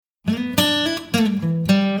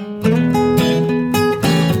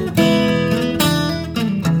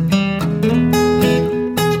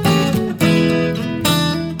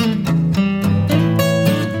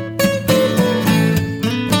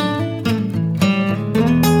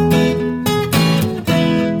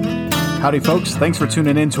Howdy, folks. Thanks for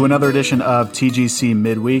tuning in to another edition of TGC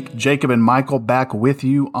Midweek. Jacob and Michael back with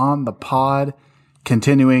you on the pod,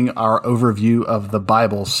 continuing our overview of the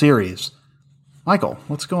Bible series. Michael,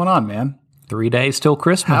 what's going on, man? 3 days till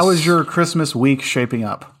Christmas. How is your Christmas week shaping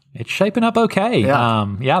up? It's shaping up okay.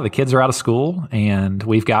 Yeah. The kids are out of school, and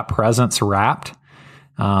we've got presents wrapped,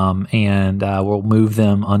 and we'll move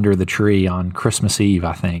them under the tree on Christmas Eve,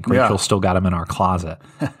 I think. Rachel's still got them in our closet,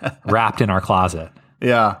 wrapped in our closet.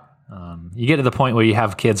 Yeah. You get to the point where you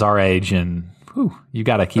have kids our age, and you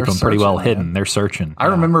got to keep them pretty well hidden. They're searching. I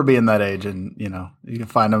remember being that age, and you can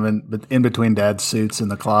find them in between dad's suits in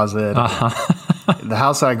the closet. The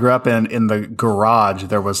house I grew up in the garage,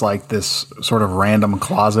 there was like this sort of random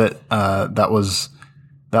closet that was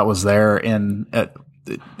there, and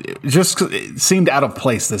it seemed out of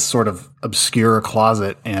place. This sort of obscure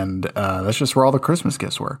closet, and that's just where all the Christmas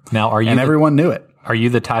gifts were. Now, everyone knew it. Are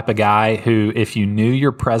you the type of guy who, if you knew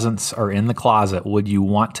your presents are in the closet, would you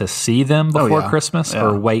want to see them before Christmas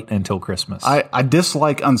or wait until Christmas? I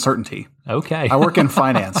dislike uncertainty. Okay. I work in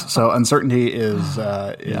finance, so uncertainty is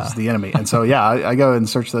the enemy. And so, I go and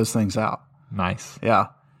search those things out. Nice. Yeah.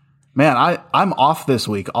 Man, I'm off this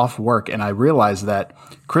week, off work, and I realize that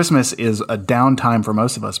Christmas is a downtime for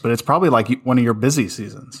most of us, but it's probably like one of your busy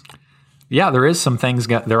seasons. Yeah, there are some things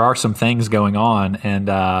going on,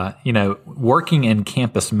 and working in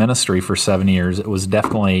campus ministry for 7 years, it was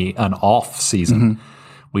definitely an off season. Mm-hmm.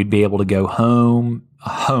 We'd be able to go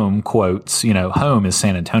home quotes. Home is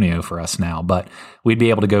San Antonio for us now, but we'd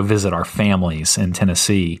be able to go visit our families in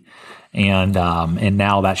Tennessee, and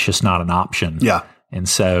now that's just not an option. Yeah. And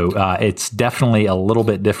so it's definitely a little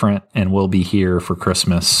bit different, and we'll be here for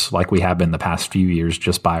Christmas like we have been the past few years,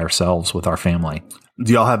 just by ourselves with our family.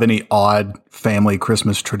 Do y'all have any odd family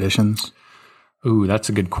Christmas traditions? Ooh, that's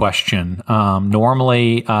a good question.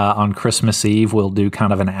 Normally on Christmas Eve, we'll do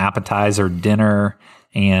kind of an appetizer dinner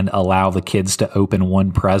and allow the kids to open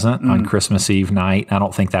one present on Christmas Eve night. I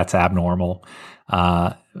don't think that's abnormal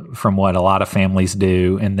from what a lot of families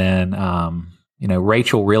do. And then,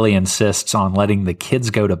 Rachel really insists on letting the kids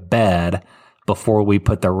go to bed before we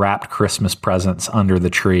put the wrapped Christmas presents under the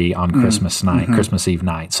tree on Christmas night, Christmas Eve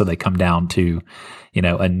night. So they come down to,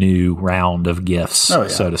 a new round of gifts, so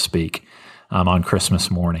to speak, on Christmas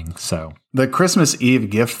morning. So the Christmas Eve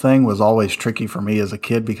gift thing was always tricky for me as a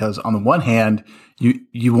kid, because on the one hand,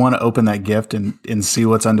 you want to open that gift and see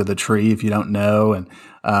what's under the tree if you don't know.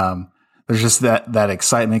 And, there's just that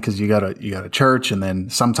excitement because you go to church, and then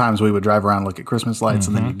sometimes we would drive around and look at Christmas lights,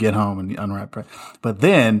 and then you get home and you unwrap it. But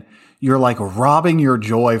then you're like robbing your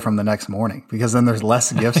joy from the next morning, because then there's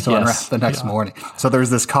less gifts to unwrap the next morning. So there's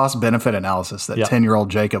this cost benefit analysis that 10-year-old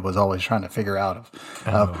Jacob was always trying to figure out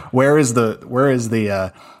of where is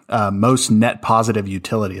the most net positive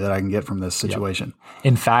utility that I can get from this situation.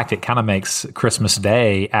 In fact, it kind of makes Christmas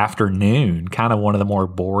Day afternoon kind of one of the more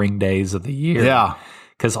boring days of the year. Yeah.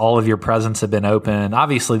 Because all of your presents have been opened.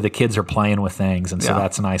 Obviously, the kids are playing with things, and so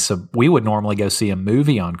that's nice. So we would normally go see a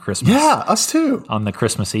movie on Christmas. Yeah, us too. On the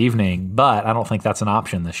Christmas evening, but I don't think that's an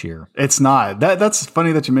option this year. It's not. That's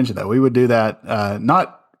funny that you mentioned that. We would do that,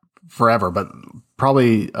 not forever, but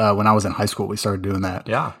probably when I was in high school, we started doing that.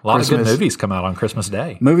 Yeah, a lot of good movies come out on Christmas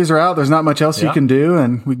Day. Movies are out. There's not much else you can do,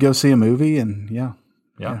 and we'd go see a movie, and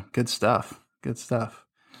good stuff. Good stuff.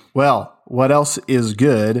 Well, what else is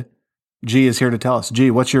good? G is here to tell us.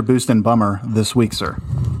 G, what's your boost and bummer this week, sir?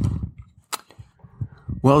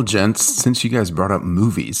 Well, gents, since you guys brought up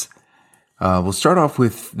movies, we'll start off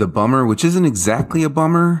with the bummer, which isn't exactly a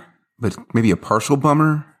bummer, but maybe a partial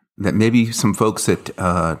bummer that maybe some folks at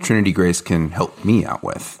Trinity Grace can help me out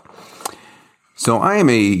with. So I am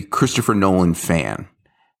a Christopher Nolan fan.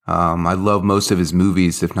 I love most of his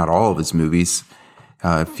movies, if not all of his movies.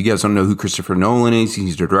 If you guys don't know who Christopher Nolan is,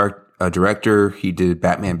 he's a director. He did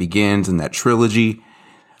Batman Begins and that trilogy.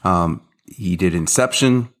 He did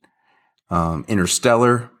Inception,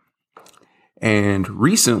 Interstellar, and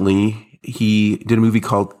recently he did a movie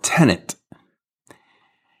called Tenet.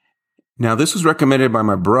 Now, this was recommended by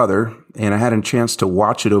my brother, and I had a chance to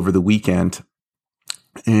watch it over the weekend.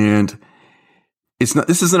 And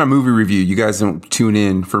this isn't a movie review. You guys don't tune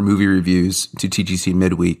in for movie reviews to TGC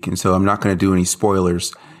Midweek, and so I'm not going to do any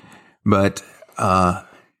spoilers. But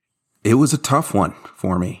it was a tough one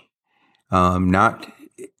for me. I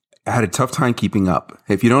had a tough time keeping up.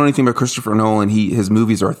 If you know anything about Christopher Nolan, his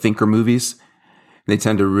movies are thinker movies. They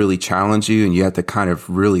tend to really challenge you, and you have to kind of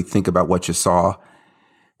really think about what you saw.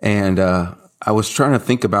 And I was trying to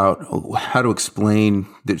think about how to explain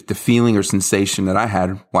the feeling or sensation that I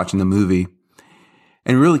had watching the movie.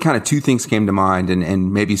 And really kind of two things came to mind,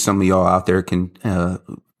 and maybe some of y'all out there can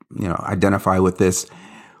identify with this.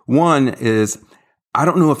 One is, I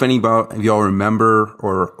don't know if anybody of y'all remember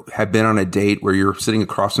or have been on a date where you're sitting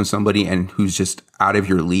across from somebody and who's just out of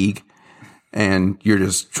your league and you're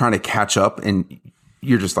just trying to catch up and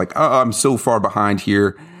you're just like, oh, I'm so far behind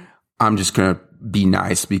here. I'm just going to be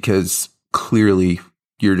nice because clearly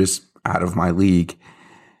you're just out of my league.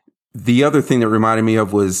 The other thing that reminded me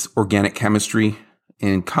of was organic chemistry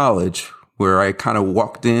in college, where I kind of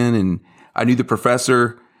walked in and I knew the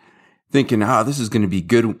professor, thinking, this is going to be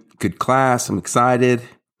good class. I'm excited.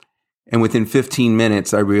 And within 15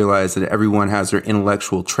 minutes, I realized that everyone has their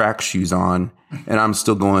intellectual track shoes on, and I'm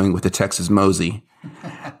still going with the Texas Mosey.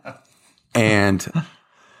 And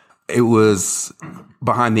it was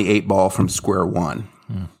behind the 8 ball from square one.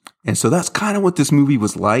 And so that's kind of what this movie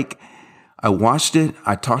was like. I watched it.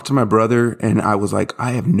 I talked to my brother, and I was like,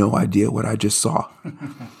 I have no idea what I just saw.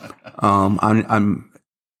 I'm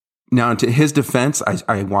now, to his defense,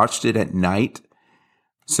 I watched it at night,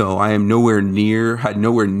 so I am had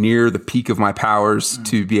nowhere near the peak of my powers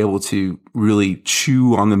to be able to really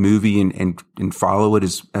chew on the movie and follow it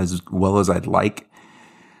as well as I'd like.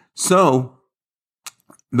 So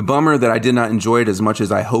the bummer that I did not enjoy it as much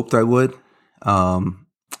as I hoped I would,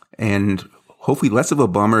 and hopefully less of a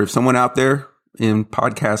bummer if someone out there in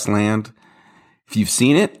podcast land, if you've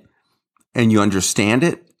seen it and you understand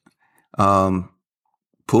it,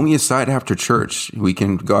 pull me aside after church. We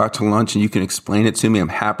can go out to lunch and you can explain it to me. I'm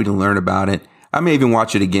happy to learn about it. I may even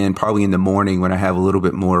watch it again, probably in the morning when I have a little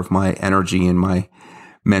bit more of my energy and my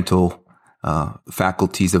mental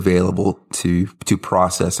faculties available to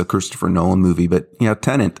process a Christopher Nolan movie. But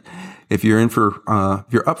Tenet, if you're if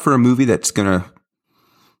you're up for a movie that's going to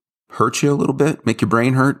hurt you a little bit, make your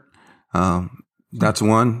brain hurt, that's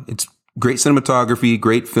one. It's great cinematography,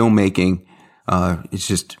 great filmmaking. It's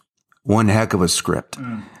just one heck of a script.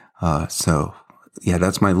 So yeah,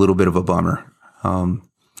 that's my little bit of a bummer. On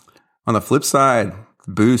the flip side,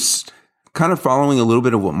 Boost, kind of following a little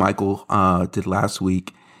bit of what Michael did last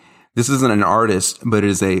week. This isn't an artist, but it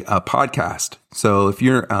is a podcast. So if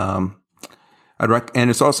you're, and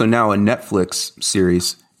it's also now a Netflix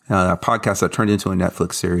series, a podcast that turned into a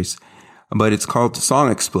Netflix series, but it's called Song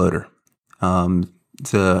Exploder.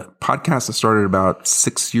 It's a podcast that started about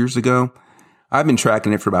 6 years ago. I've been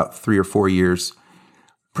tracking it for about 3 or 4 years.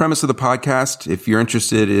 Premise of the podcast, if you're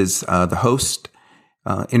interested, is the host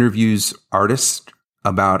interviews artists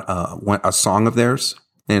about a song of theirs.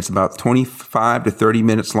 And it's about 25 to 30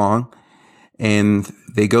 minutes long. And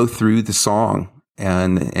they go through the song.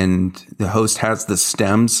 And the host has the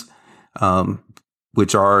stems,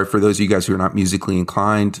 which are, for those of you guys who are not musically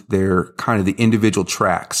inclined, they're kind of the individual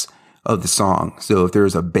tracks of the song. So if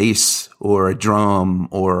there's a bass or a drum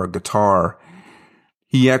or a guitar,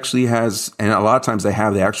 he actually has, and a lot of times they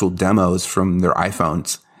have the actual demos from their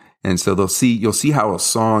iPhones. And so you'll see how a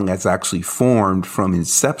song has actually formed from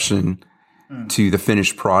inception to the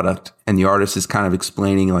finished product. And the artist is kind of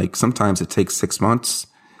explaining, like, sometimes it takes 6 months.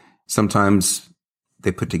 Sometimes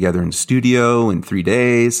they put together in the studio in 3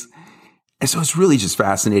 days. And so it's really just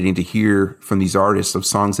fascinating to hear from these artists of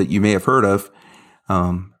songs that you may have heard of,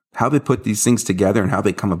 how they put these things together and how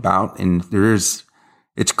they come about. And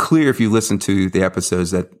it's clear if you listen to the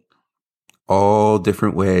episodes that all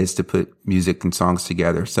different ways to put music and songs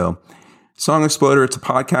together. So Song Exploder, it's a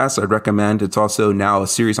podcast I'd recommend. It's also now a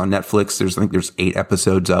series on Netflix. I think there's 8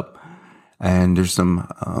 episodes up, and there's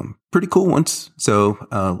some pretty cool ones. So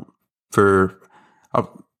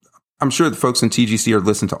I'm sure the folks in TGC are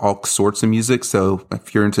listening to all sorts of music. So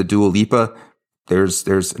if you're into Dua Lipa, there's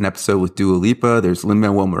an episode with Dua Lipa. There's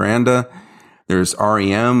Lin-Manuel Miranda. There's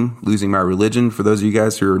REM, Losing My Religion, for those of you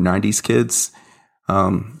guys who are 90s kids.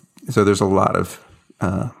 So there's a lot of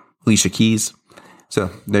Alicia Keys. So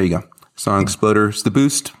there you go. Song Exploder's the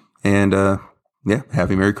Boost. And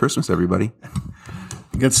happy Merry Christmas, everybody.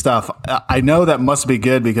 Good stuff. I know that must be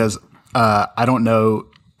good because I don't know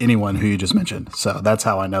anyone who you just mentioned. So that's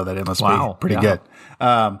how I know that it must be pretty good.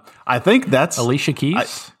 I think that's Alicia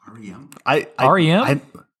Keys. REM.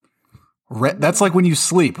 That's like when you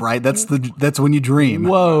sleep, right? That's when you dream.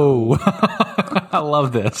 Whoa. I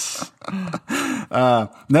love this.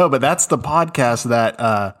 No, but that's the podcast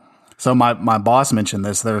that, so my boss mentioned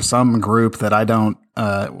this. There's some group that I don't,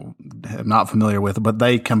 am not familiar with, but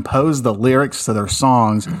they compose the lyrics to their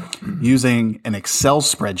songs using an Excel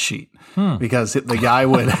spreadsheet because the guy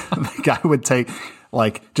would take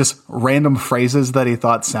like just random phrases that he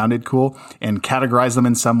thought sounded cool and categorize them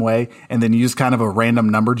in some way, and then use kind of a random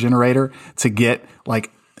number generator to get, like,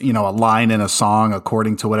 a line in a song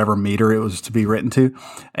according to whatever meter it was to be written to.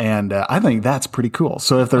 And I think that's pretty cool.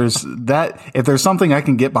 So if there's something I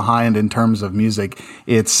can get behind in terms of music,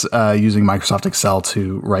 it's using Microsoft Excel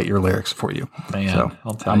to write your lyrics for you. Man, so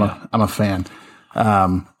I'll tell you. I'm a fan.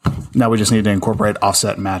 Now we just need to incorporate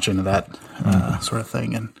offset match into that sort of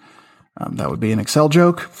thing. And that would be an Excel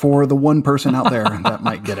joke for the one person out there that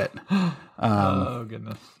might get it. Oh,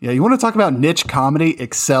 goodness. Yeah, you want to talk about niche comedy?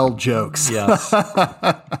 Excel jokes. Yes.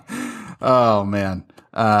 Oh, man.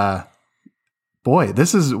 Boy,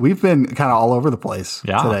 we've been kind of all over the place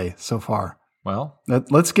today so far. Well,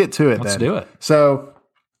 let's get to it then. Let's do it. So,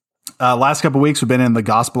 last couple of weeks, we've been in the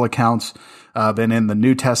gospel accounts, been in the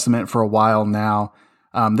New Testament for a while now.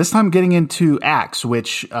 This time getting into Acts,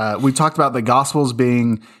 which we talked about the Gospels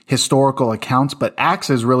being historical accounts, but Acts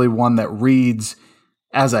is really one that reads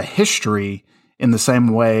as a history in the same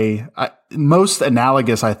way, most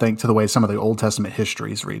analogous, I think, to the way some of the Old Testament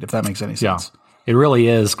histories read, if that makes any sense. Yeah. It really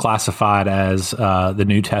is classified as the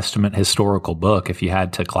New Testament historical book, if you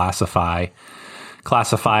had to classify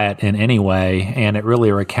it in any way, and it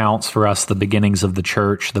really recounts for us the beginnings of the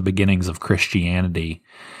church, the beginnings of Christianity.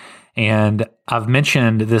 And I've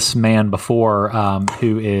mentioned this man before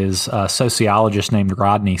who is a sociologist named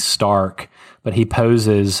Rodney Stark, but he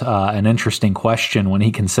poses an interesting question when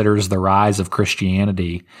he considers the rise of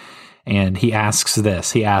Christianity. And he asks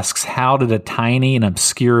this. He asks, how did a tiny and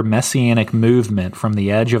obscure messianic movement from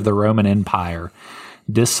the edge of the Roman Empire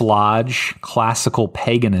dislodge classical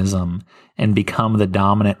paganism and become the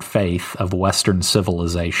dominant faith of Western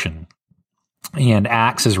civilization? And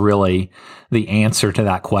Acts is really the answer to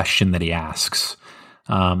that question that he asks,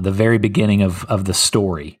 the very beginning of the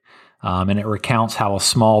story. And it recounts how a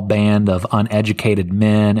small band of uneducated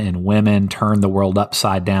men and women turned the world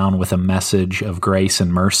upside down with a message of grace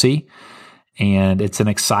and mercy. And it's an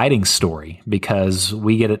exciting story because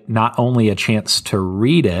we get not only a chance to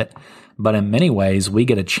read it, but in many ways we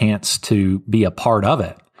get a chance to be a part of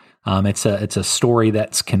it. It's a story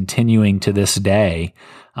that's continuing to this day.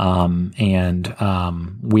 And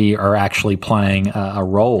we are actually playing a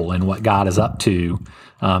role in what God is up to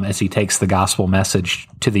as he takes the gospel message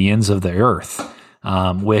to the ends of the earth,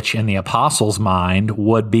 which in the apostles' mind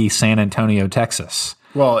would be San Antonio, Texas.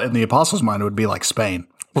 Well, in the apostles' mind, it would be like Spain.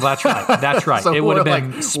 Well, that's right. That's right. So it would have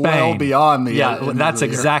been Spain. Well beyond the that's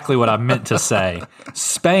exactly what I meant to say.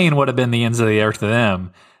 Spain would have been the ends of the earth to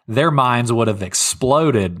them. Their minds would have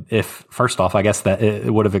exploded if, first off, I guess that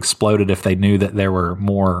it would have exploded if they knew that there were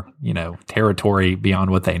more, territory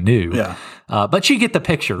beyond what they knew. Yeah. But you get the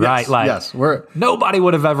picture, right? Yes. Nobody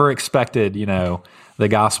would have ever expected, the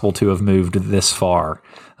gospel to have moved this far,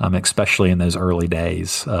 especially in those early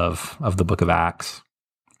days of the book of Acts.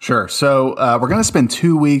 Sure. So we're going to spend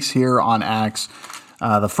 2 weeks here on Acts.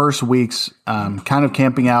 The first week's kind of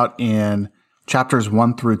camping out in chapters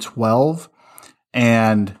 1 through 12.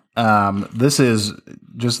 And this is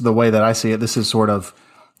just the way that I see it. This is sort of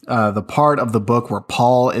the part of the book where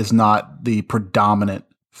Paul is not the predominant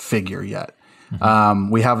figure yet. Mm-hmm.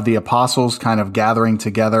 We have the apostles kind of gathering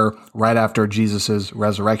together right after Jesus's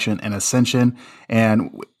resurrection and ascension,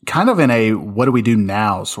 and kind of in a what do we do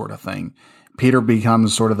now sort of thing. Peter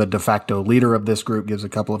becomes sort of the de facto leader of this group, gives a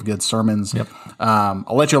couple of good sermons. Yep.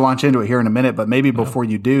 I'll let you launch into it here in a minute, but maybe before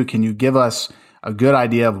you do, can you give us a good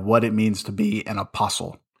idea of what it means to be an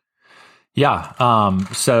apostle? Yeah.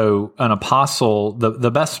 So an apostle,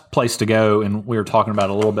 the best place to go, and we were talking about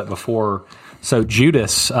it a little bit before. So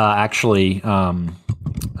Judas actually,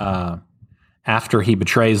 after he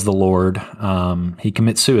betrays the Lord, he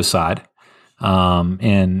commits suicide,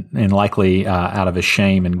 and likely out of his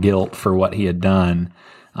shame and guilt for what he had done.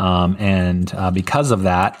 And because of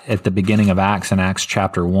that, at the beginning of Acts, in Acts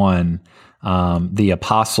chapter 1, the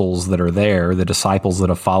apostles that are there, the disciples that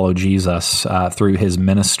have followed Jesus through his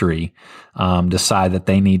ministry, decide that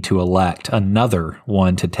they need to elect another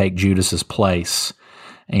one to take Judas's place.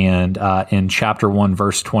 And in chapter 1,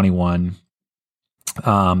 verse 21,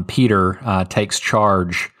 Peter takes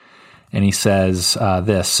charge, and he says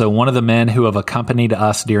this: "So one of the men who have accompanied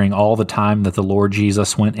us during all the time that the Lord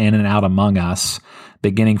Jesus went in and out among us,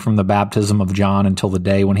 beginning from the baptism of John until the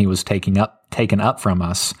day when he was taken up from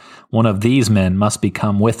us, one of these men must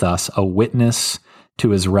become with us a witness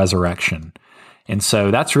to his resurrection." And so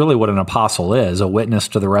that's really what an apostle is, a witness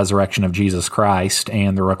to the resurrection of Jesus Christ.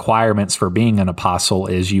 And the requirements for being an apostle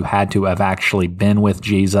is you had to have actually been with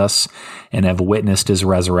Jesus and have witnessed his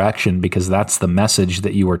resurrection, because that's the message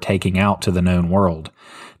that you were taking out to the known world.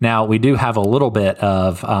 Now, we do have a little bit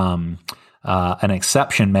of an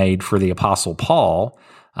exception made for the apostle Paul,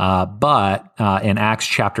 But in Acts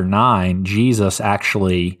chapter 9, Jesus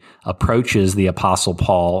actually approaches the Apostle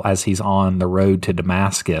Paul as he's on the road to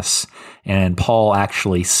Damascus, and Paul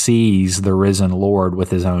actually sees the risen Lord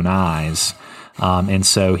with his own eyes. And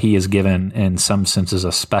so he is given, in some senses,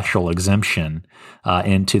 a special exemption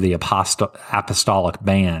into the apostolic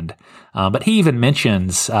band. But he even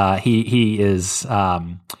mentions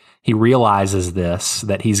he realizes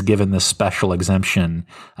that he's given this special exemption,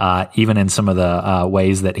 even in some of the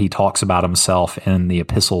ways that he talks about himself in the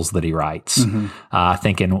epistles that he writes. I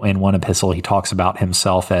think in one epistle he talks about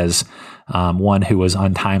himself as one who was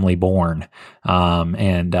untimely born,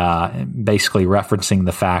 and basically referencing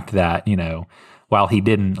the fact that, while he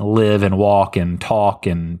didn't live and walk and talk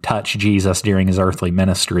and touch Jesus during his earthly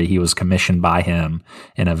ministry, he was commissioned by him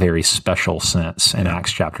in a very special sense in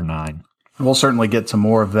Acts chapter 9. We'll certainly get to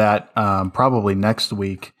more of that probably next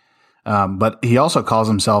week. But he also calls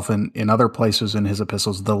himself in other places in his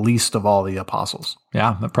epistles the least of all the apostles.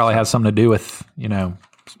 Yeah, that probably has something to do with,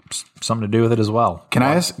 something to do with it as well. Can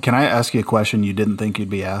I ask you a question you didn't think you'd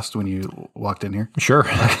be asked when you walked in here? Sure.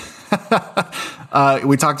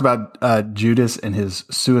 We talked about Judas and his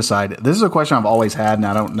suicide. This is a question I've always had, and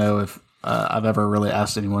I don't know if I've ever really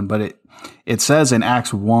asked anyone, but it says in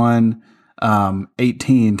Acts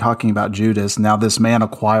 1:18, talking about Judas, now this man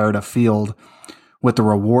acquired a field with the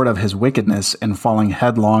reward of his wickedness, and falling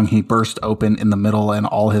headlong, he burst open in the middle, and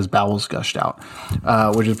all his bowels gushed out,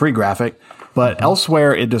 which is pretty graphic. But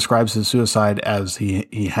elsewhere, it describes his suicide as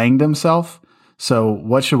he hanged himself. So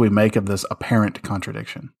what should we make of this apparent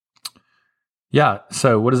contradiction? Yeah.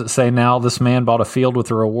 So what does it say now? This man bought a field with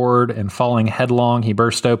a reward, and falling headlong, he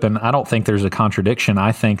burst open. I don't think there's a contradiction.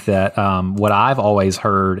 I think that what I've always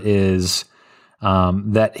heard is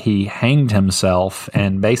that he hanged himself,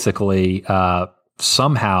 and basically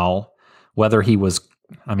somehow, whether he was,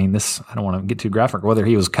 I don't want to get too graphic, whether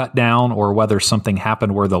he was cut down or whether something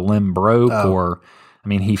happened where the limb broke or,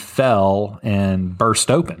 he fell and burst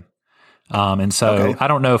open. And so I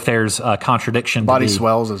don't know if there's a contradiction. Body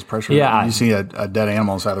swells as pressure. Yeah. You see a dead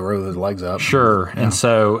animal inside the road with his legs up. Sure. Yeah. And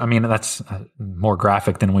so, that's more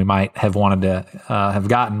graphic than we might have wanted to have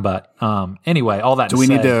gotten. But anyway, all that Do we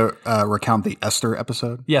need to recount the Esther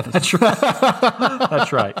episode? Yeah, that's right.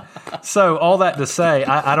 That's right. So all that to say,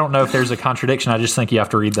 I don't know if there's a contradiction. I just think you have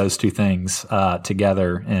to read those two things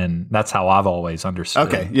together. And that's how I've always understood.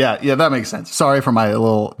 Okay. Yeah, that makes sense. Sorry for my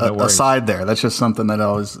little aside there. That's just something that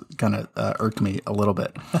always kind of irked me a little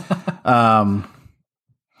bit.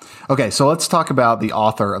 Okay, so let's talk about the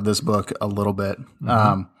author of this book a little bit.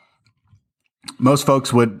 Most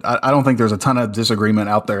folks I don't think there's a ton of disagreement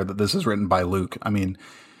out there that this is written by Luke.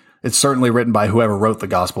 It's certainly written by whoever wrote the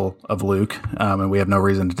Gospel of Luke, and we have no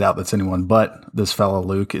reason to doubt that's anyone but this fellow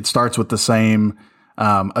Luke. It starts with the same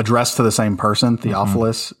addressed to the same person,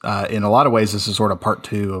 Theophilus. In a lot of ways, this is sort of part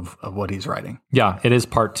two of what he's writing. Yeah, it is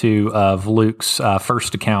part two of Luke's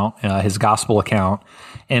first account, his gospel account.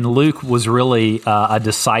 And Luke was really a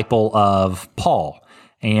disciple of Paul.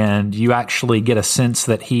 And you actually get a sense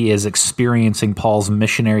that he is experiencing Paul's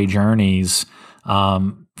missionary journeys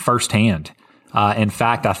firsthand. In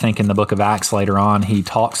fact, I think in the book of Acts later on, he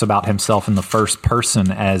talks about himself in the first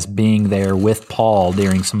person as being there with Paul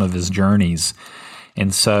during some of his journeys.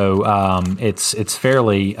 And so it's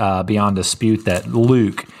fairly beyond dispute that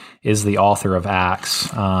Luke is the author of Acts.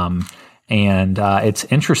 And it's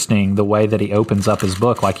interesting the way that he opens up his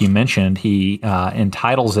book. Like you mentioned, he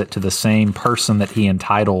entitles it to the same person that he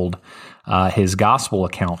entitled his gospel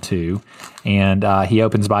account to. And he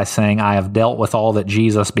opens by saying, I have dealt with all that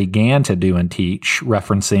Jesus began to do and teach,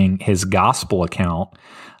 referencing his gospel account,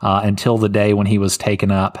 until the day when he was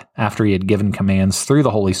taken up after he had given commands through the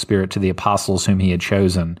Holy Spirit to the apostles whom he had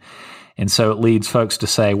chosen. And so it leads folks to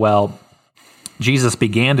say, well, Jesus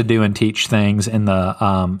began to do and teach things in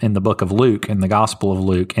the book of Luke, in the Gospel of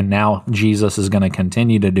Luke, and now Jesus is going to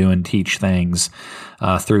continue to do and teach things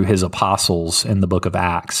through his apostles in the book of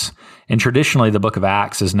Acts. And traditionally, the book of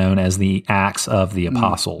Acts is known as the Acts of the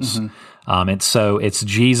Apostles. It's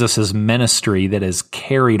Jesus's ministry that is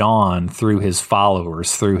carried on through his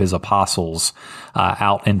followers, through his apostles,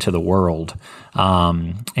 out into the world.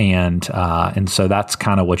 And so that's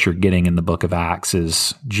kind of what you're getting in the book of Acts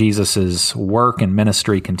is Jesus's work and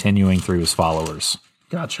ministry continuing through his followers.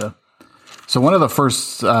 Gotcha. So one of the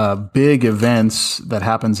first big events that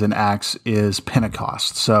happens in Acts is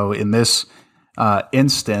Pentecost. So in this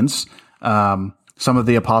instance, some of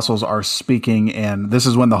the apostles are speaking, and this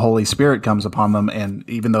is when the Holy Spirit comes upon them. And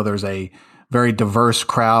even though there's a very diverse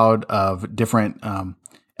crowd of different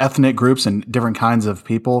ethnic groups and different kinds of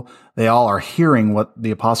people, they all are hearing what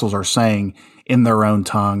the apostles are saying in their own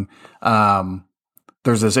tongue.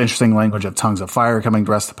 there's this interesting language of tongues of fire coming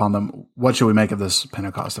to rest upon them. What should we make of this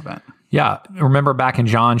Pentecost event? Yeah. Remember back in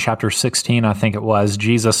John chapter 16, I think it was,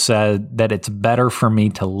 Jesus said that it's better for me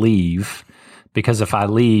to leave, because if I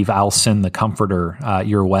leave, I'll send the Comforter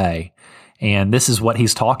your way. And this is what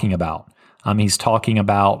he's talking about. He's talking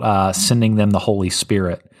about sending them the Holy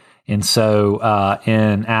Spirit. And so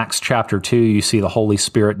in Acts chapter 2, you see the Holy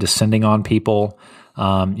Spirit descending on people.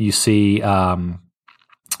 You see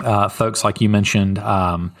folks, like you mentioned,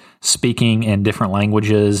 speaking in different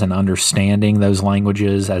languages and understanding those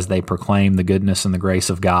languages as they proclaim the goodness and the grace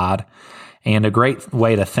of God. And a great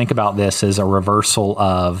way to think about this is a reversal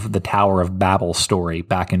of the Tower of Babel story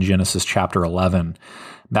back in Genesis chapter 11.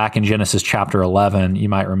 Back in Genesis chapter 11, you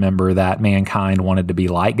might remember that mankind wanted to be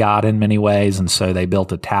like God in many ways, and so they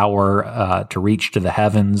built a tower to reach to the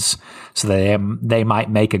heavens so they might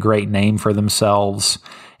make a great name for themselves.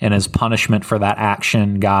 And as punishment for that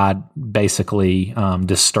action, God basically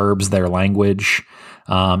disturbs their language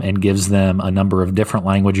and gives them a number of different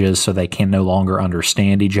languages so they can no longer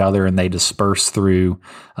understand each other, and they disperse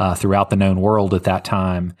throughout the known world at that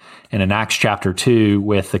time. And in Acts chapter 2,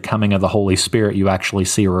 with the coming of the Holy Spirit, you actually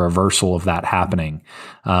see a reversal of that happening,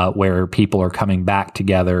 where people are coming back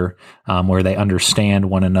together, where they understand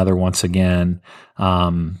one another once again,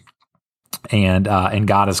 and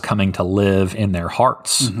God is coming to live in their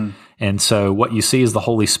hearts. Mm-hmm. And so what you see is the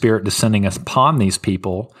Holy Spirit descending upon these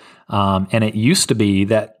people. And it used to be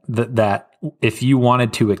that if you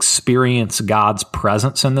wanted to experience God's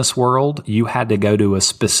presence in this world, you had to go to a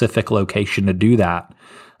specific location to do that,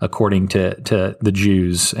 according to the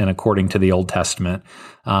Jews and according to the Old Testament.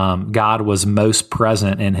 God was most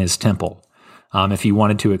present in his temple. If you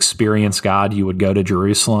wanted to experience God, you would go to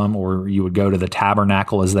Jerusalem, or you would go to the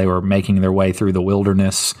tabernacle as they were making their way through the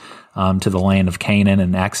wilderness to the land of Canaan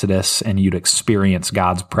and Exodus, and you'd experience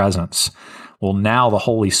God's presence. Well, now the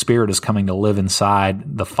Holy Spirit is coming to live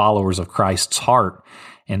inside the followers of Christ's heart.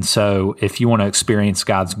 And so if you want to experience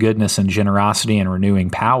God's goodness and generosity and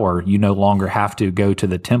renewing power, you no longer have to go to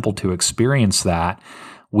the temple to experience that.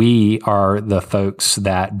 We are the folks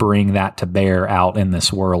that bring that to bear out in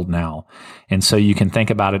this world now. And so you can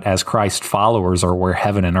think about it as Christ followers are where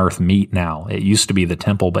heaven and earth meet now. It used to be the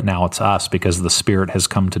temple, but now it's us, because the Spirit has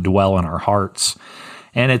come to dwell in our hearts.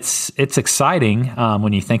 And it's exciting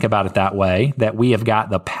when you think about it that way, that we have got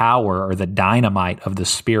the power or the dynamite of the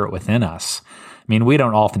Spirit within us. I mean, we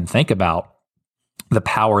don't often think about the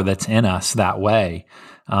power that's in us that way.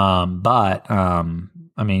 But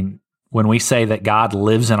when we say that God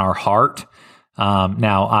lives in our heart,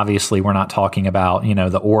 now obviously we're not talking about,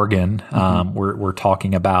 the organ. Mm-hmm. We're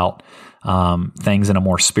talking about things in a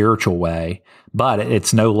more spiritual way. But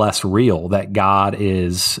it's no less real that God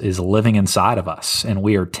is living inside of us, and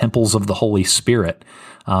we are temples of the Holy Spirit,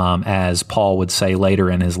 as Paul would say later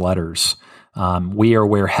in his letters. We are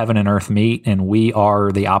where heaven and earth meet, and we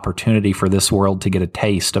are the opportunity for this world to get a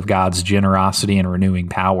taste of God's generosity and renewing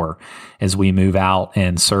power as we move out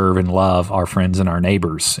and serve and love our friends and our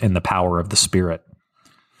neighbors in the power of the Spirit.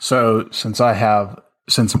 So since my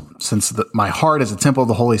heart is a temple of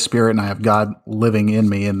the Holy Spirit, and I have God living in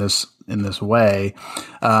me in this way,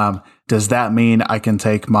 does that mean I can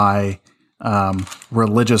take my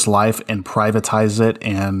religious life and privatize it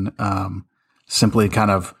and simply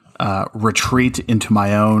kind of retreat into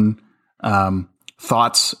my own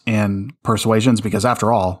thoughts and persuasions? Because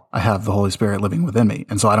after all, I have the Holy Spirit living within me,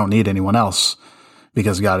 and so I don't need anyone else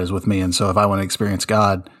because God is with me. And so if I want to experience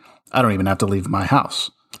God, I don't even have to leave my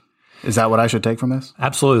house. Is that what I should take from this?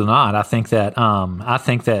 Absolutely not. I think that that's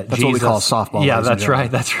Jesus, what we call softball. Yeah, that's right.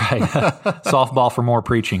 That's right. Softball for more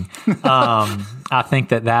preaching. I think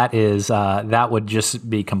that is that would just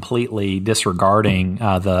be completely disregarding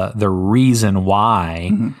the reason why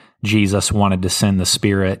mm-hmm. Jesus wanted to send the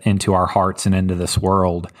Spirit into our hearts and into this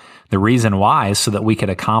world. The reason why is so that we could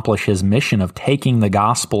accomplish his mission of taking the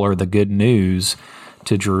gospel or the good news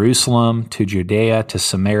to Jerusalem, to Judea, to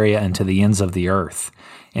Samaria, and to the ends of the earth.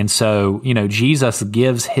 And so, Jesus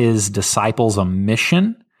gives his disciples a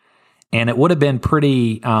mission, and it would have been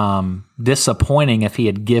pretty disappointing if he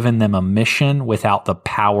had given them a mission without the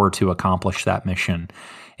power to accomplish that mission.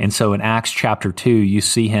 And so in Acts chapter 2, you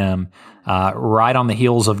see him right on the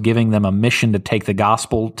heels of giving them a mission to take the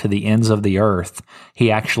gospel to the ends of the earth.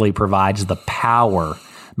 He actually provides the power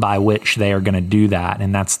by which they are going to do that,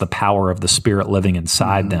 and that's the power of the Spirit living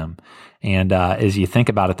inside mm-hmm. them. And as you think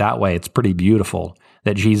about it that way, it's pretty beautiful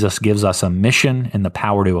that Jesus gives us a mission and the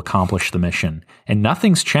power to accomplish the mission. And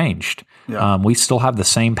nothing's changed. Yeah. We still have the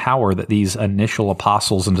same power that these initial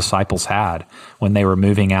apostles and disciples had when they were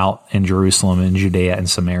moving out in Jerusalem and Judea and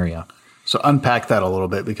Samaria. So unpack that a little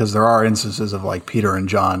bit, because there are instances of like Peter and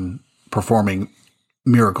John performing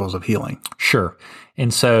miracles of healing. Sure.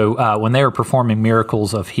 And so when they were performing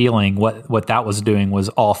miracles of healing, what that was doing was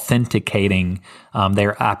authenticating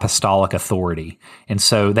their apostolic authority. And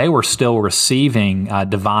so they were still receiving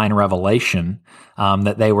divine revelation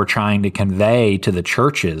that they were trying to convey to the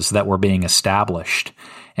churches that were being established.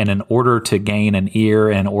 And in order to gain an ear,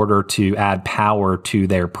 in order to add power to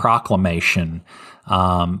their proclamation,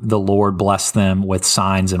 the Lord blessed them with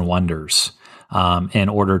signs and wonders. In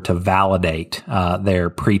order to validate their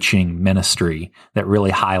preaching ministry that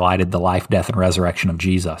really highlighted the life, death, and resurrection of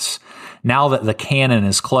Jesus. Now that the canon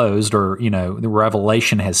is closed, or the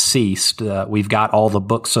revelation has ceased, we've got all the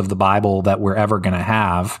books of the Bible that we're ever going to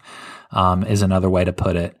have, is another way to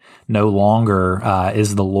put it. No longer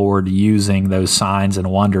is the Lord using those signs and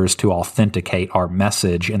wonders to authenticate our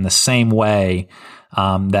message in the same way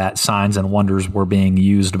that signs and wonders were being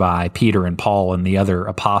used by Peter and Paul and the other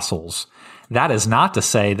apostles. That is not to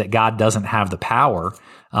say that God doesn't have the power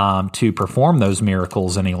to perform those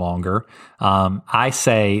miracles any longer. I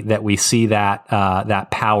say that we see that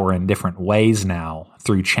power in different ways now,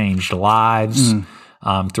 through changed lives,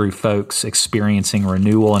 through folks experiencing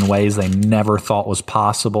renewal in ways they never thought was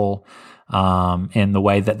possible, in the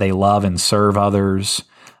way that they love and serve others.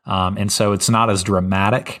 And so it's not as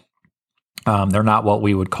dramatic. They're not what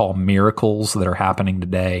we would call miracles that are happening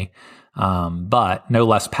today, but no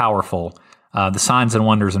less powerful. The signs and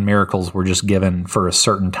wonders and miracles were just given for a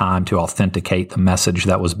certain time to authenticate the message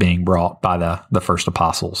that was being brought by the first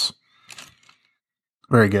apostles.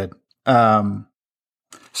 Very good.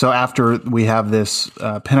 So after we have this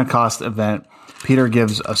Pentecost event, Peter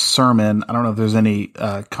gives a sermon. I don't know if there's any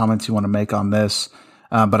comments you want to make on this,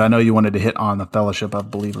 but I know you wanted to hit on the fellowship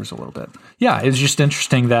of believers a little bit. Yeah, it's just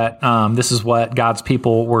interesting that this is what God's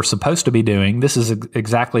people were supposed to be doing. This is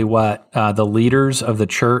exactly what the leaders of the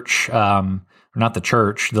church, not the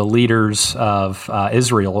church, the leaders of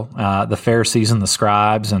Israel, the Pharisees and the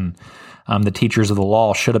scribes and the teachers of the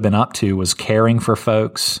law should have been up to, was caring for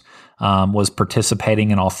folks, was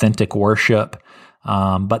participating in authentic worship,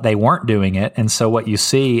 but they weren't doing it. And so what you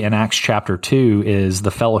see in Acts chapter 2 is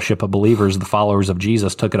the fellowship of believers, the followers of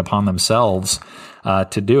Jesus, took it upon themselves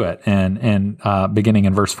to do it. And beginning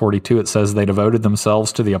in verse 42, it says they devoted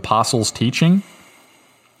themselves to the apostles' teaching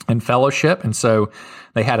and fellowship. And so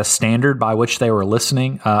they had a standard by which they were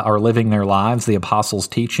listening or living their lives, the apostles'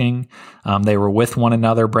 teaching. They were with one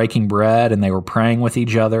another, breaking bread, and they were praying with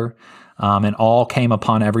each other. And all came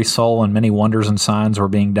upon every soul, and many wonders and signs were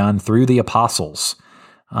being done through the apostles.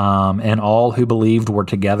 And all who believed were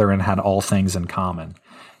together and had all things in common.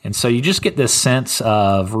 And so you just get this sense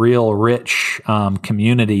of real rich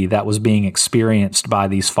community that was being experienced by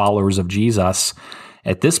these followers of Jesus.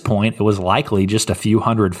 At this point, it was likely just a few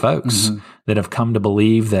hundred folks that have come to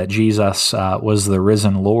believe that Jesus was the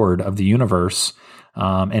risen Lord of the universe.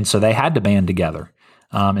 And so they had to band together.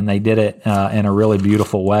 And they did it in a really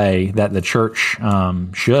beautiful way that the church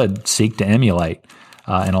should seek to emulate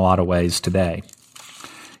in a lot of ways today.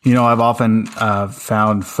 I've often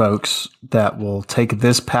found folks that will take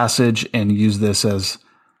this passage and use this as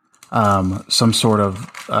some sort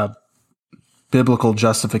of biblical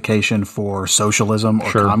justification for socialism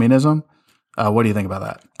or communism. What do you think about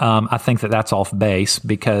that? I think that that's off base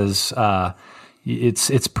because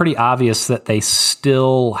it's pretty obvious that they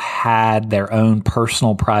still had their own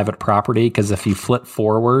personal private property, because if you flip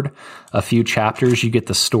forward a few chapters, you get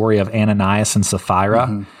the story of Ananias and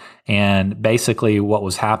Sapphira. And basically what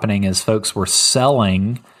was happening is folks were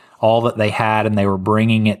selling all that they had and they were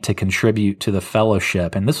bringing it to contribute to the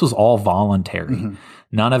fellowship. And this was all voluntary.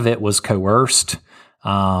 None of it was coerced.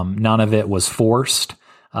 None of it was forced.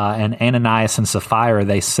 And Ananias and Sapphira,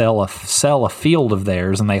 they sell a field of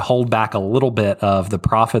theirs, and they hold back a little bit of the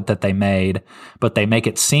profit that they made, but they make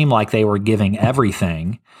it seem like they were giving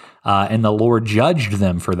everything, and the Lord judged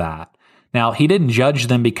them for that. Now, he didn't judge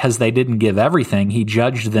them because they didn't give everything. He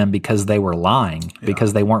judged them because they were lying,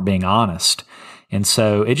 because they weren't being honest. And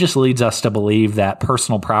so it just leads us to believe that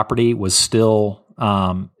personal property was still,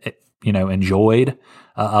 enjoyed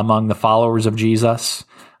among the followers of Jesus.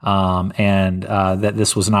 And that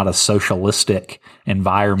this was not a socialistic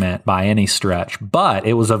environment by any stretch, but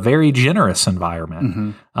it was a very generous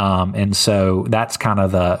environment. And so that's kind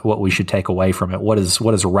of what we should take away from it. What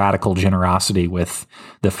does radical generosity with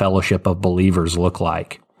the fellowship of believers look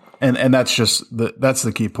like? And that's just that's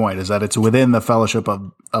the key point, is that it's within the fellowship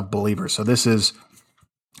of believers. So this is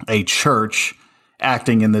a church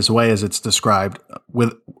acting in this way as it's described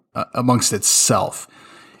with amongst itself.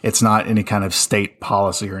 It's not any kind of state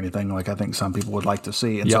policy or anything like I think some people would like to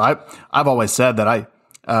see. And so I've always said that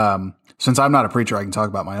since I'm not a preacher, I can talk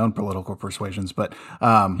about my own political persuasions, but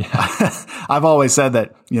I've always said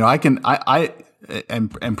that, I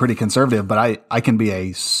am pretty conservative, but I can be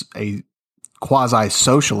a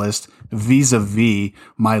quasi-socialist vis-a-vis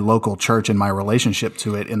my local church and my relationship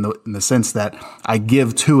to it in the sense that I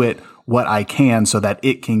give to it what I can so that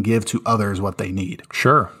it can give to others what they need.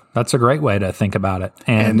 Sure. That's a great way to think about it.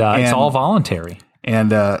 And it's all voluntary.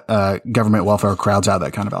 And government welfare crowds out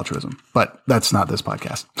that kind of altruism. But that's not this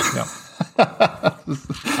podcast. Yeah.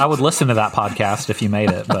 I would listen to that podcast if you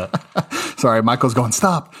made it, but sorry, Michael's going,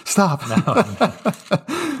 stop.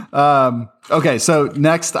 No. Okay, so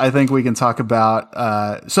next I think we can talk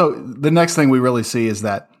about, so the next thing we really see is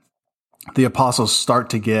that the apostles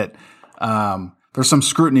start to get, there's some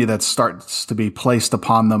scrutiny that starts to be placed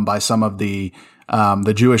upon them by some of the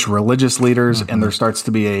Jewish religious leaders, and there starts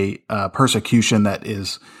to be a persecution that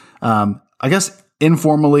is, I guess,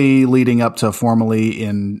 informally leading up to formally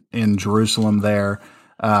in Jerusalem there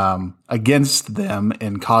against them,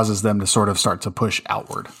 and causes them to sort of start to push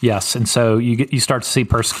outward. Yes, and so you start to see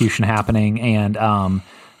persecution happening, and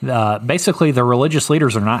basically the religious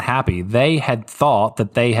leaders are not happy. They had thought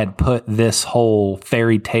that they had put this whole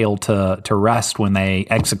fairy tale to rest when they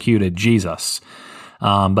executed Jesus.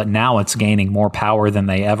 But now it's gaining more power than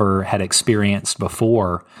they ever had experienced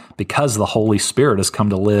before, because the Holy Spirit has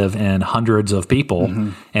come to live in hundreds of people,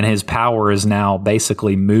 and his power is now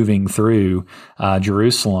basically moving through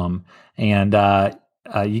Jerusalem. And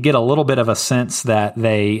you get a little bit of a sense that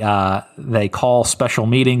they call special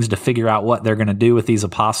meetings to figure out what they're going to do with these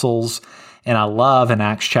apostles. And I love in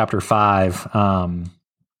Acts chapter 5,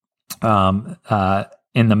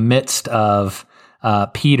 in the midst of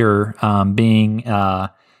Peter being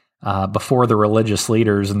before the religious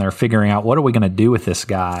leaders, and they're figuring out, what are we going to do with this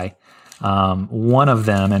guy? One of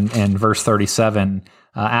them, in verse 37,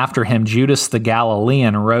 after him, Judas the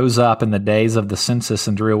Galilean rose up in the days of the census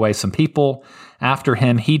and drew away some people. After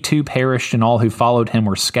him, he too perished, and all who followed him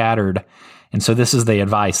were scattered. And so this is the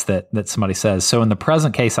advice that somebody says. So in the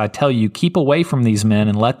present case, I tell you, keep away from these men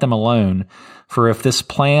and let them alone. For if this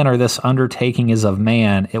plan or this undertaking is of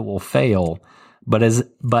man, it will fail. But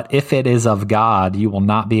if it is of God, you will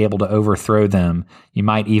not be able to overthrow them. You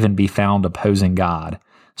might even be found opposing God.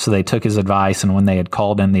 So they took his advice, and when they had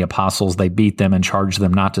called in the apostles, they beat them and charged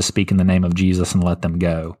them not to speak in the name of Jesus, and let them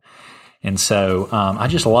go. And so I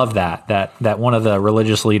just love that one of the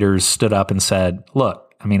religious leaders stood up and said,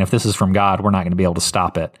 look, I mean, if this is from God, we're not going to be able to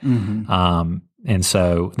stop it. And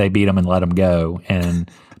so they beat them and let them go. And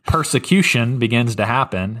persecution begins to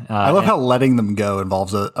happen. I love how letting them go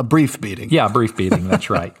involves a brief beating. Yeah, a brief beating. That's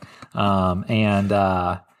right. And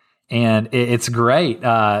it's great.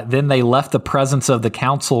 Then they left the presence of the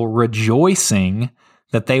council, rejoicing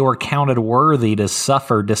that they were counted worthy to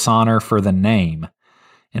suffer dishonor for the name.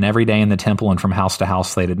 And every day in the temple and from house to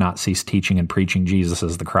house, they did not cease teaching and preaching Jesus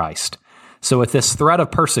as the Christ. So with this threat of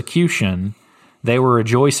persecution, they were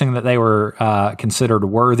rejoicing that they were considered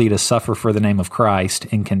worthy to suffer for the name of Christ,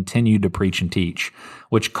 and continued to preach and teach,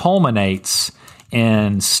 which culminates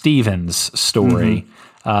in Stephen's story,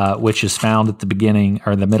 which is found at the beginning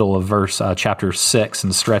or the middle of chapter 6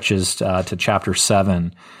 and stretches to chapter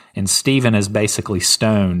 7. And Stephen is basically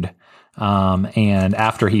stoned. And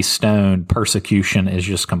after he's stoned, persecution is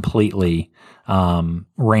just completely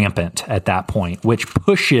rampant at that point, which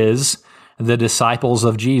pushes the disciples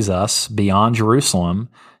of Jesus beyond Jerusalem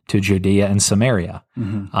to Judea and Samaria.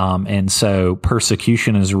 And so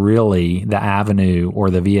persecution is really the avenue or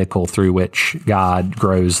the vehicle through which God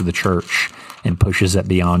grows the church and pushes it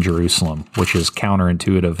beyond Jerusalem, which is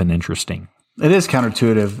counterintuitive and interesting. It is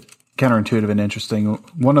counterintuitive and interesting.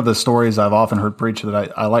 One of the stories I've often heard preached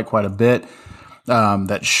that I like quite a bit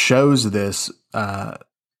that shows this, that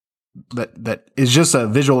is just a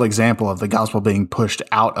visual example of the gospel being pushed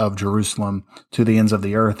out of Jerusalem to the ends of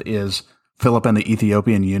the earth, is Philip and the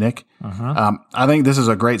Ethiopian eunuch. I think this is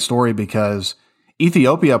a great story because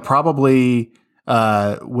Ethiopia probably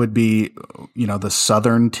would be, the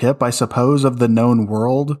southern tip, I suppose, of the known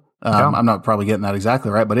world. I'm not probably getting that exactly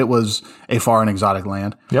right, but it was a far and exotic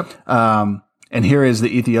land. Yep. And here is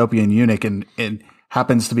the Ethiopian eunuch, and it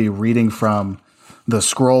happens to be reading from the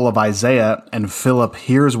scroll of Isaiah, and Philip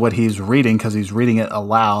hears what he's reading because he's reading it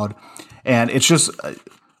aloud. And it's just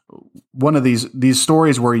one of these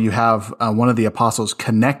stories where you have one of the apostles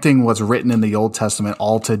connecting what's written in the Old Testament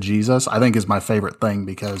all to Jesus, I think is my favorite thing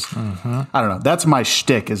because, I don't know, that's my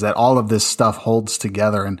shtick, is that all of this stuff holds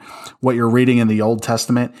together, and what you're reading in the Old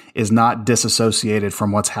Testament is not disassociated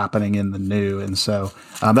from what's happening in the New. And so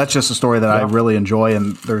that's just a story that I really enjoy,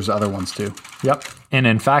 and there's other ones too. Yep. And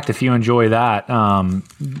in fact, if you enjoy that,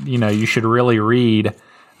 you should really read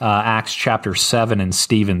Acts chapter 7 and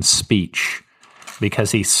Stephen's speech,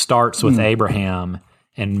 because he starts with Abraham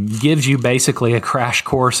and gives you basically a crash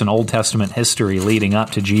course in Old Testament history leading up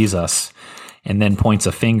to Jesus, and then points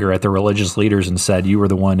a finger at the religious leaders and said, "You were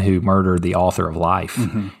the one who murdered the author of life."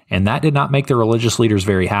 And that did not make the religious leaders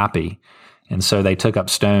very happy. And so they took up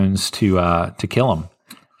stones to kill him.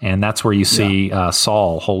 And that's where you see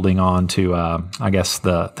Saul holding on to, I guess,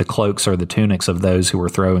 the cloaks or the tunics of those who were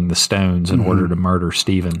throwing the stones in order to murder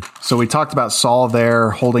Stephen. So we talked about Saul there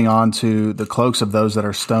holding on to the cloaks of those that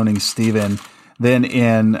are stoning Stephen. Then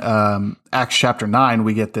in Acts chapter 9,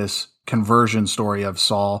 we get this conversion story of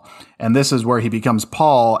Saul. And this is where he becomes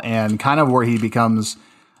Paul, and kind of where he becomes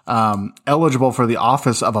eligible for the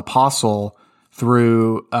office of apostle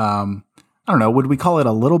through I don't know, would we call it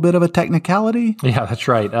a little bit of a technicality? Yeah, that's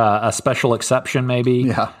right. A special exception, maybe.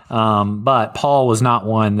 Yeah. But Paul was not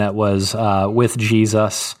one that was with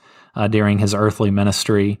Jesus during his earthly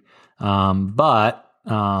ministry. But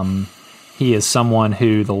he is someone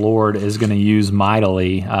who the Lord is going to use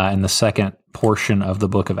mightily in the second portion of the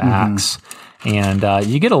book of Acts. And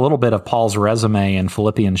you get a little bit of Paul's resume in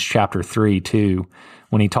Philippians chapter 3, too,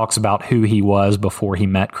 when he talks about who he was before he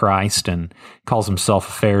met Christ and calls himself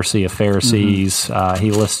a Pharisee of Pharisees.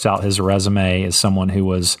 He lists out his resume as someone who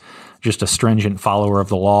was just a stringent follower of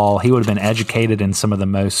the law. He would have been educated in some of the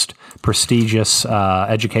most prestigious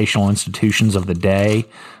educational institutions of the day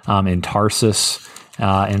in Tarsus.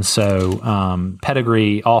 And so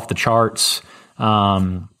pedigree off the charts.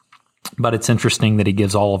 But it's interesting that he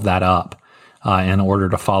gives all of that up in order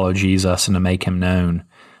to follow Jesus and to make him known.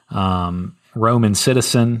 Roman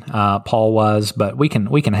citizen, Paul was, but we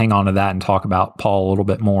can hang on to that and talk about Paul a little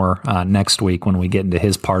bit more next week when we get into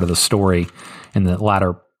his part of the story in the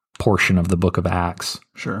latter portion of the book of Acts.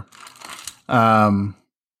 Sure.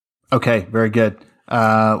 Okay, very good.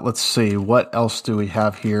 Let's see, what else do we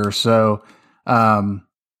have here? So,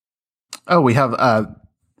 we have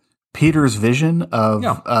Peter's vision of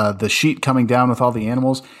the sheet coming down with all the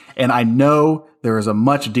animals, and I know there is a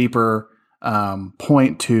much deeper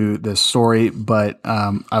point to this story, but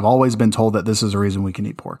I've always been told that this is the reason we can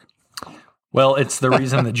eat pork. Well, it's the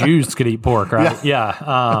reason that Jews could eat pork, right? Yeah.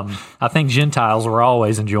 I think Gentiles were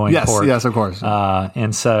always enjoying pork. Yes, of course.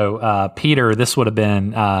 And so Peter, this would have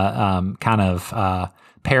been kind of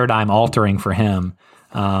paradigm altering for him.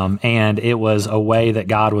 And it was a way that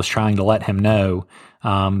God was trying to let him know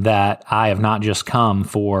that I have not just come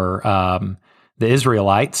for the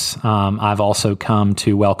Israelites. I've also come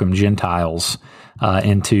to welcome Gentiles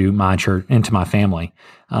into my church, into my family.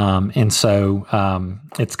 And so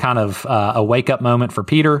it's kind of a wake-up moment for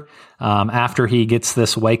Peter. After he gets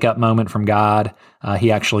this wake-up moment from God,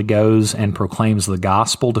 he actually goes and proclaims the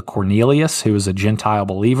gospel to Cornelius, who is a Gentile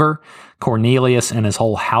believer. Cornelius and his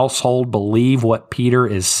whole household believe what Peter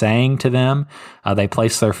is saying to them. They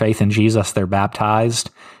place their faith in Jesus. They're baptized.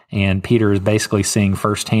 And Peter is basically seeing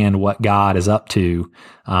firsthand what God is up to.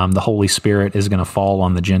 The Holy Spirit is going to fall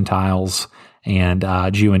on the Gentiles, and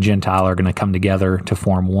Jew and Gentile are going to come together to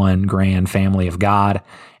form one grand family of God.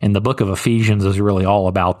 And the book of Ephesians is really all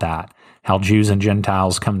about that, how Jews and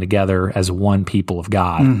Gentiles come together as one people of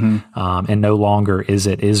God. And no longer is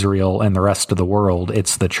it Israel and the rest of the world.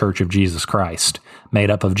 It's the Church of Jesus Christ,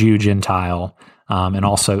 made up of Jew, Gentile, and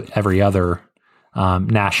also every other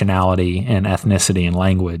nationality and ethnicity and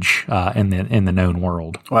language in the known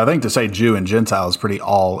world. Well, I think to say Jew and Gentile is pretty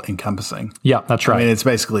all encompassing. Yeah, that's right. I mean, it's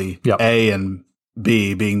basically A and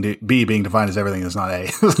B being defined as everything that's not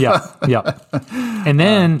A. Yeah. And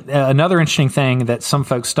then another interesting thing that some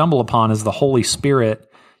folks stumble upon is the Holy Spirit.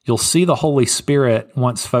 You'll see the Holy Spirit,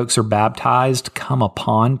 once folks are baptized, come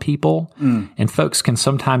upon people. And folks can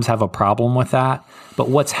sometimes have a problem with that. But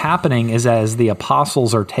what's happening is as the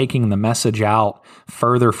apostles are taking the message out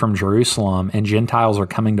further from Jerusalem and Gentiles are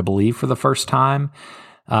coming to believe for the first time,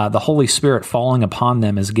 the Holy Spirit falling upon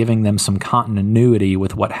them is giving them some continuity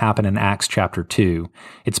with what happened in Acts chapter 2.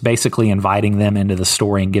 It's basically inviting them into the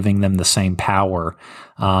story and giving them the same power.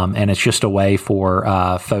 And it's just a way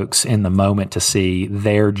for folks in the moment to see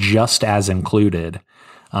they're just as included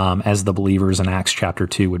as the believers in Acts chapter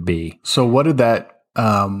 2 would be. So what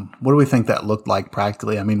do we think that looked like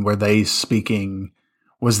practically? I mean, were they speaking,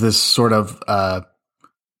 was this sort of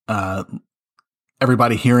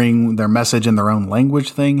everybody hearing their message in their own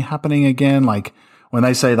language thing happening again? Like when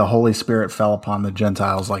they say the Holy Spirit fell upon the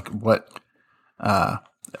Gentiles, like what, how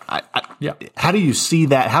do you see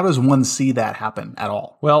that? How does one see that happen at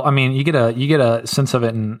all? Well, I mean, you get a sense of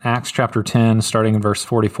it in Acts chapter 10, starting in verse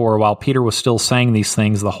 44. While Peter was still saying these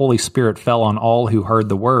things, the Holy Spirit fell on all who heard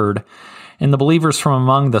the word. And the believers from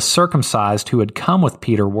among the circumcised who had come with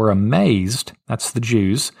Peter were amazed, that's the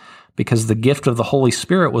Jews, because the gift of the Holy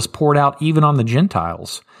Spirit was poured out even on the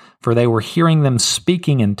Gentiles, for they were hearing them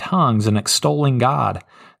speaking in tongues and extolling God.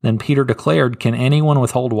 Then Peter declared, "Can anyone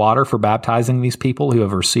withhold water for baptizing these people who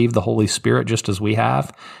have received the Holy Spirit just as we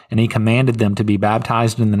have?" And he commanded them to be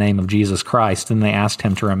baptized in the name of Jesus Christ, and they asked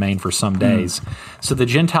him to remain for some days. So the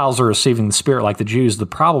Gentiles are receiving the Spirit like the Jews. The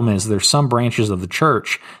problem is there's some branches of the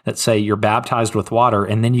church that say you're baptized with water,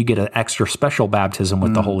 and then you get an extra special baptism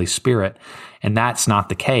with the Holy Spirit. And that's not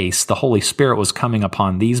the case. The Holy Spirit was coming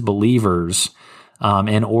upon these believers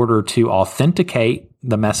in order to authenticate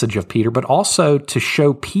the message of Peter, but also to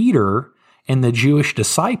show Peter and the Jewish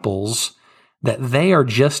disciples that they are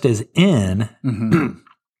just as in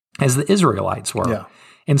as the Israelites were. Yeah.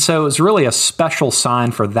 And so it's really a special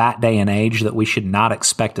sign for that day and age that we should not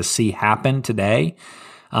expect to see happen today.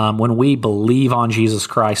 When we believe on Jesus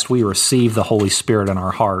Christ, we receive the Holy Spirit in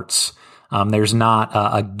our hearts. There's not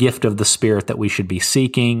a gift of the Spirit that we should be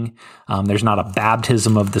seeking. There's not a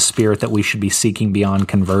baptism of the Spirit that we should be seeking beyond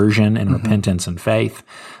conversion and repentance and faith.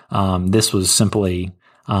 This was simply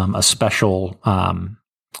a special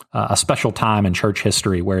time in church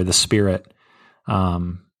history where the Spirit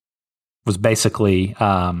was basically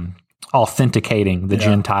authenticating the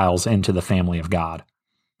Gentiles into the family of God.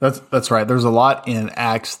 That's right. There's a lot in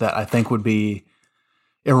Acts that I think would be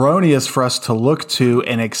erroneous for us to look to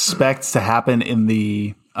and expect to happen in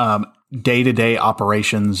the day-to-day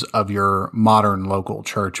operations of your modern local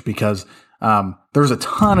church, because there's a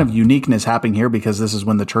ton of uniqueness happening here, because this is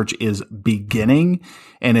when the church is beginning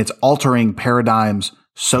and it's altering paradigms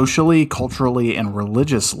socially, culturally, and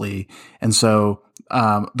religiously. And so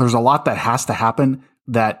there's a lot that has to happen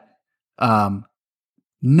that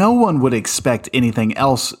no one would expect anything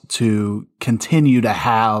else to continue to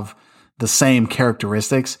have the same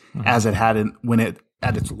characteristics as it had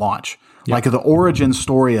at its launch. Yep. Like the origin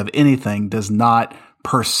story of anything does not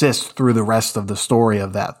persist through the rest of the story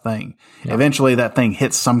of that thing. Yep. Eventually that thing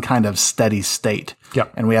hits some kind of steady state.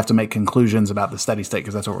 Yep. And we have to make conclusions about the steady state,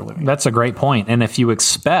 because that's what we're living in. That's a great point. And if you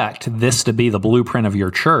expect this to be the blueprint of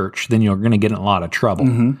your church, then you're going to get in a lot of trouble.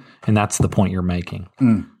 And that's the point you're making.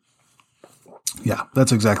 Yeah,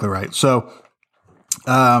 that's exactly right. So,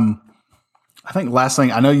 I think last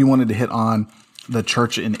thing, I know you wanted to hit on the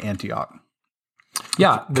church in Antioch.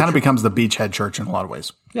 Yeah. Kind of becomes the beachhead church in a lot of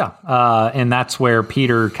ways. Yeah. And that's where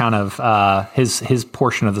Peter kind of, his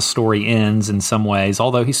portion of the story ends in some ways,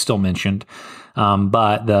 although he's still mentioned.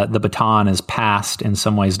 But the baton is passed in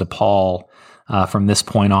some ways to Paul from this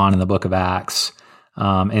point on in the book of Acts.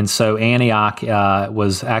 And so Antioch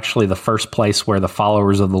was actually the first place where the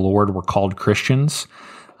followers of the Lord were called Christians.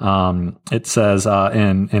 It says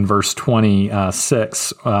in verse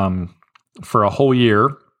 26, for a whole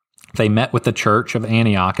year, they met with the church of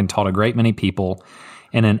Antioch and taught a great many people.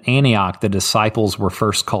 And in Antioch, the disciples were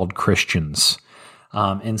first called Christians.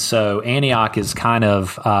 And so Antioch is kind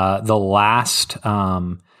of the last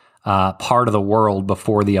part of the world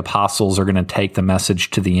before the apostles are going to take the message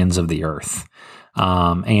to the ends of the earth.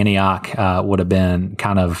 Antioch would have been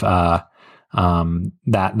kind of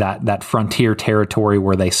that frontier territory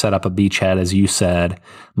where they set up a beachhead, as you said,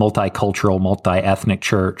 multicultural, multi-ethnic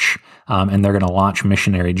church, and they're going to launch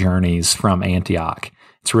missionary journeys from Antioch.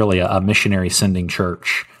 It's really a missionary sending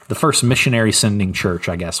church, the first missionary sending church,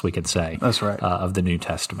 I guess we could say. That's right. Of the New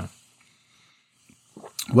Testament.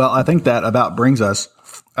 Well, I think that about brings us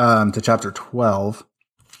to chapter 12.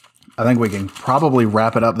 I think we can probably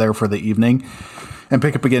wrap it up there for the evening and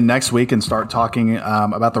pick up again next week and start talking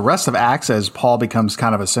about the rest of Acts as Paul becomes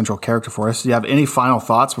kind of a central character for us. Do you have any final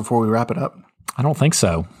thoughts before we wrap it up? I don't think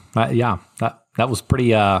so. That was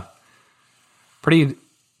pretty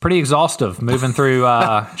exhaustive, moving through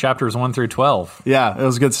chapters 1 through 12. Yeah, it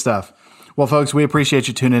was good stuff. Well, folks, we appreciate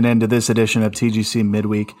you tuning in to this edition of TGC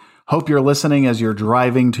Midweek. Hope you're listening as you're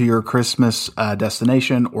driving to your Christmas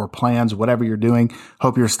destination or plans, whatever you're doing.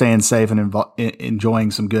 Hope you're staying safe and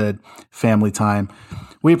enjoying some good family time.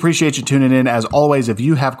 We appreciate you tuning in. As always, if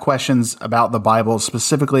you have questions about the Bible,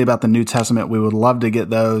 specifically about the New Testament, we would love to get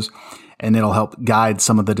those, and it'll help guide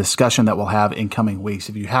some of the discussion that we'll have in coming weeks.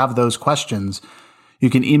 If you have those questions, you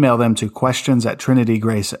can email them to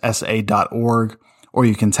questions@trinitygracesa.org, or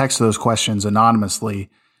you can text those questions anonymously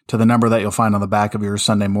to the number that you'll find on the back of your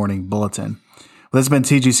Sunday morning bulletin. Well, this has been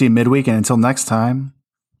TGC Midweek, and until next time,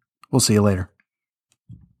 we'll see you later.